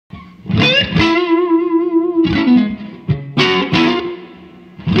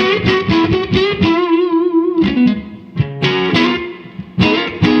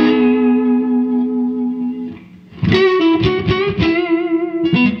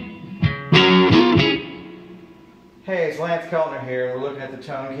Hey, it's Lance Keltner here, and we're looking at the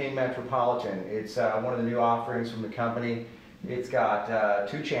Tone King Metropolitan. It's one of the new offerings from the company. It's got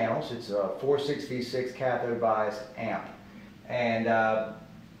two channels. It's a 4.6V6 cathode biased amp. And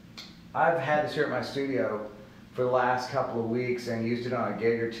I've had this here at my studio for the last couple of weeks and used it on a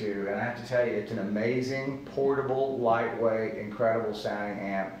gig or two. And I have to tell you, it's an amazing, portable, lightweight, incredible sounding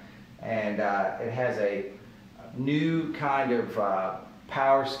amp. And it has a new kind of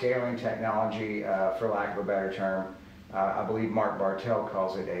power scaling technology, for lack of a better term. I believe Mark Bartell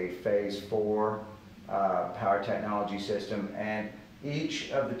calls it a phase 4 power technology system, and each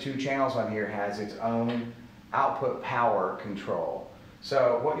of the two channels on here has its own output power control.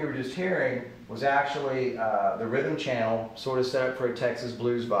 So what you were just hearing was actually the rhythm channel, sort of set up for a Texas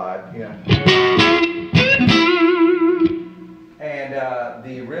blues vibe, you know. And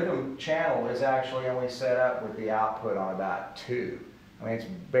the rhythm channel is actually only set up with the output on about 2. I mean, it's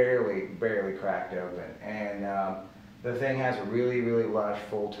barely cracked open, and the thing has a really lush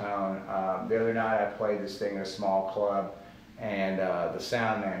full tone. The other night I played this thing in a small club, and the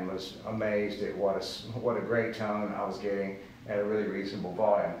sound man was amazed at what a great tone I was getting at a really reasonable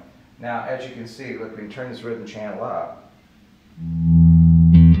volume. Now, as you can see, look, we can turn this rhythm channel up.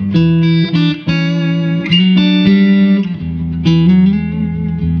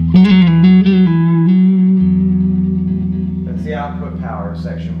 The output power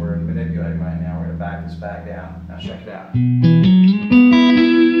section we're manipulating right now. We're going to back this back down. Now check it out.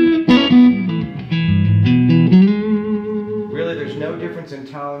 Really, there's no difference in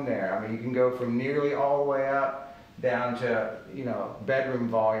tone there. I mean, you can go from nearly all the way up down to, you know, bedroom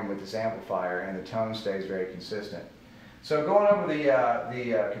volume with this amplifier, and the tone stays very consistent. So going over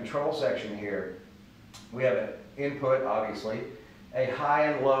the control section here, we have an input, obviously, a high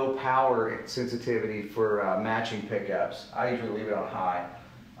and low power sensitivity for matching pickups. I usually leave it on high.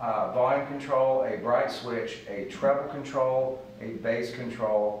 Volume control, a bright switch, a treble control, a bass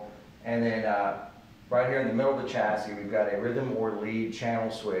control, and then right here in the middle of the chassis we've got a rhythm or lead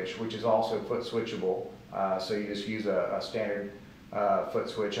channel switch, which is also foot switchable. So you just use a standard foot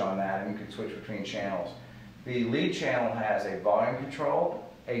switch on that, and you can switch between channels. The lead channel has a volume control,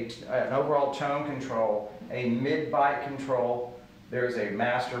 an overall tone control, a mid-bite control. There's a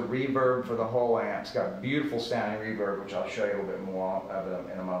master reverb for the whole amp. It's got beautiful sounding reverb, which I'll show you a little bit more of them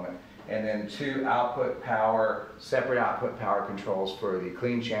in a moment. And then 2 output power, separate output power controls for the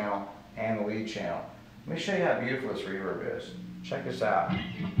clean channel and the lead channel. Let me show you how beautiful this reverb is. Check this out. Let's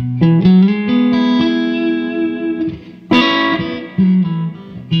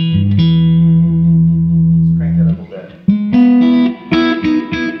crank that up a bit.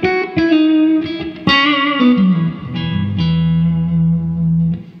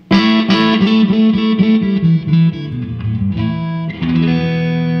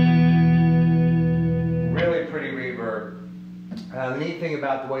 The neat thing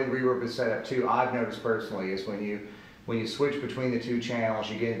about the way the reverb is set up too, I've noticed personally, is when you switch between the two channels,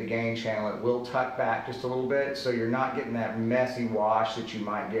 you get into the gain channel, it will tuck back just a little bit, so you're not getting that messy wash that you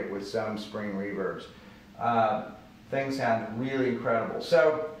might get with some spring reverbs. Things sound really incredible.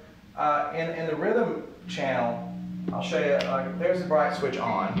 So in the rhythm channel, I'll show you, there's the bright switch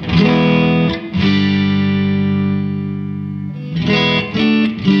on.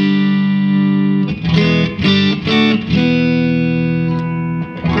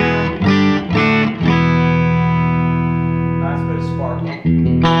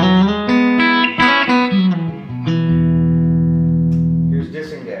 Here's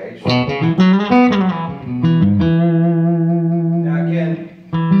disengage. Now again,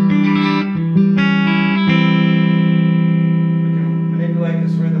 we can manipulate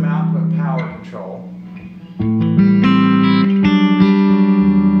this rhythm output power control.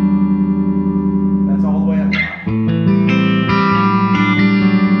 That's all the way up now.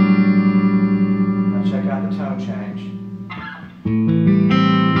 Now check out the tone change.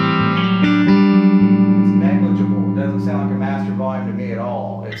 Sound like a master volume to me at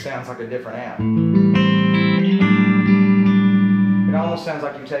all. It sounds like a different amp. It almost sounds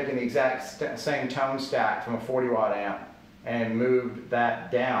like you've taken the exact same tone stack from a 40-watt amp and moved that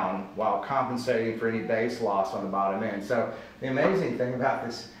down while compensating for any bass loss on the bottom end. So the amazing thing about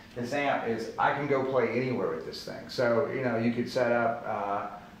this amp is I can go play anywhere with this thing. So, you know, you could set up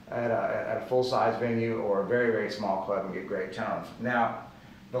at a full-size venue or a very small club and get great tones. Now,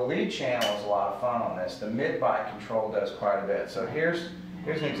 the lead channel is a lot of fun on this. The mid-bite control does quite a bit. So here's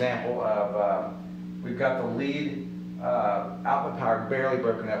an example of, we've got the lead output power barely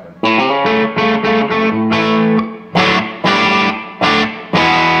broken open.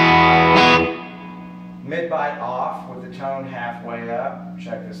 Mid-bite off with the tone halfway up.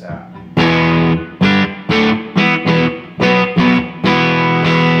 Check this out.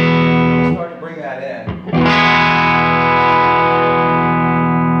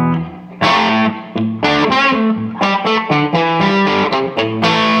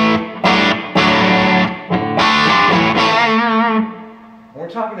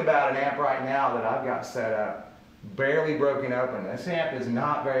 about an amp right now that I've got set up, barely broken open. This amp is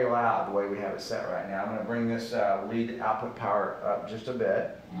not very loud the way we have it set right now. I'm going to bring this lead output power up just a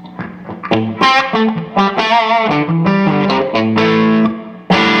bit.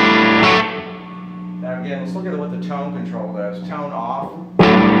 Now again, let's look at what the tone control does. Tone off.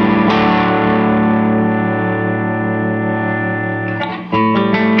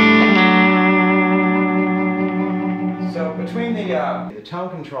 So between the tone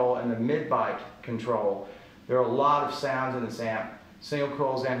control and the mid-bite control, there are a lot of sounds in this amp, single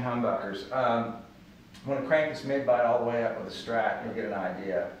coils and humbuckers. I'm going to crank this mid-bite all the way up with a Strat, and you'll get an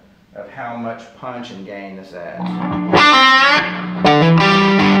idea of how much punch and gain this adds.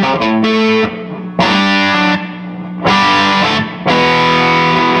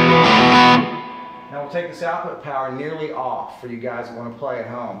 Now we'll take this output power nearly off for you guys that want to play at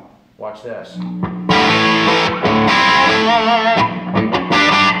home. Watch this.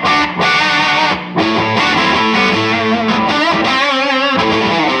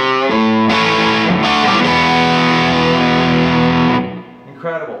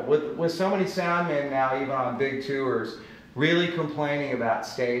 Incredible. With so many soundmen now, even on big tours, really complaining about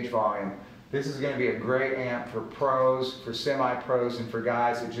stage volume, this is going to be a great amp for pros, for semi-pros, and for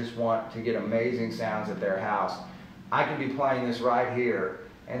guys that just want to get amazing sounds at their house. I could be playing this right here,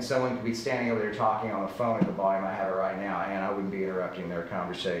 and someone could be standing over there talking on the phone at the volume I have it right now, and I wouldn't be interrupting their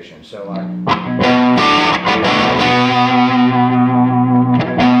conversation. So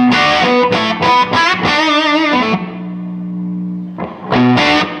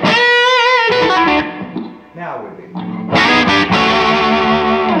now it would be.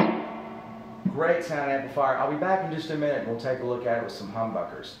 Great sound amplifier. I'll be back in just a minute and we'll take a look at it with some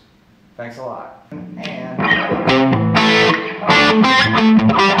humbuckers. Thanks a lot.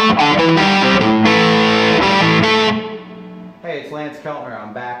 Hey, it's Lance Keltner.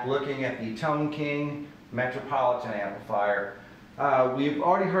 I'm back looking at the Tone King Metropolitan amplifier. We've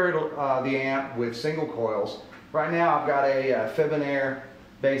already heard the amp with single coils. Right now I've got a Fibinaire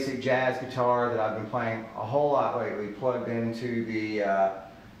basic jazz guitar that I've been playing a whole lot lately, plugged into the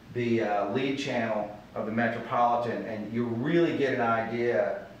lead channel of the Metropolitan, and you really get an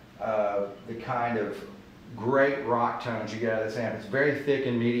idea of the kind of great rock tones you get out of this amp. It's very thick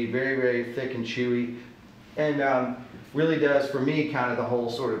and meaty, very, very thick and chewy, and really does, for me, kind of the whole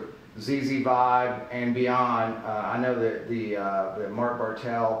sort of ZZ vibe and beyond. I know that that Mark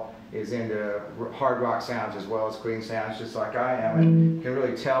Bartel is into hard rock sounds as well as clean sounds, just like I am, and you can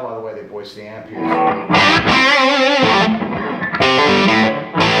really tell by the way they voice the amp here.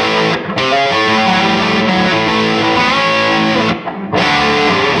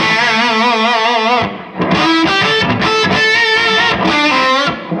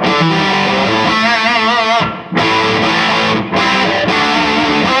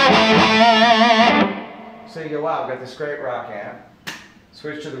 So you go, wow, I've got this great rock amp.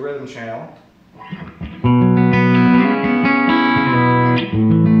 Switch to the rhythm channel.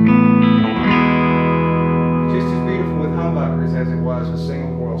 Just as beautiful with humbuckers as it was with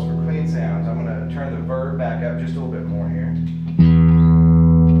single coils for clean sounds. I'm going to turn the verb back up just a little bit more here.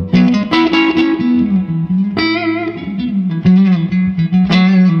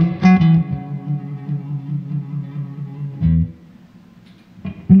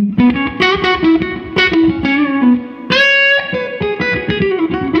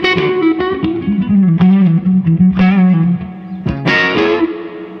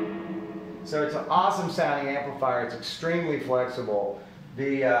 So it's an awesome sounding amplifier. It's extremely flexible.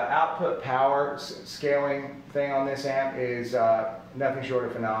 The output power scaling thing on this amp is nothing short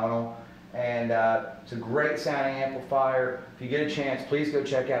of phenomenal. And it's a great sounding amplifier. If you get a chance, please go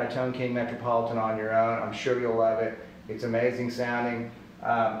check out a Tone King Metropolitan on your own. I'm sure you'll love it. It's amazing sounding.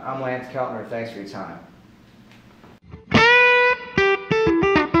 I'm Lance Keltner. Thanks for your time.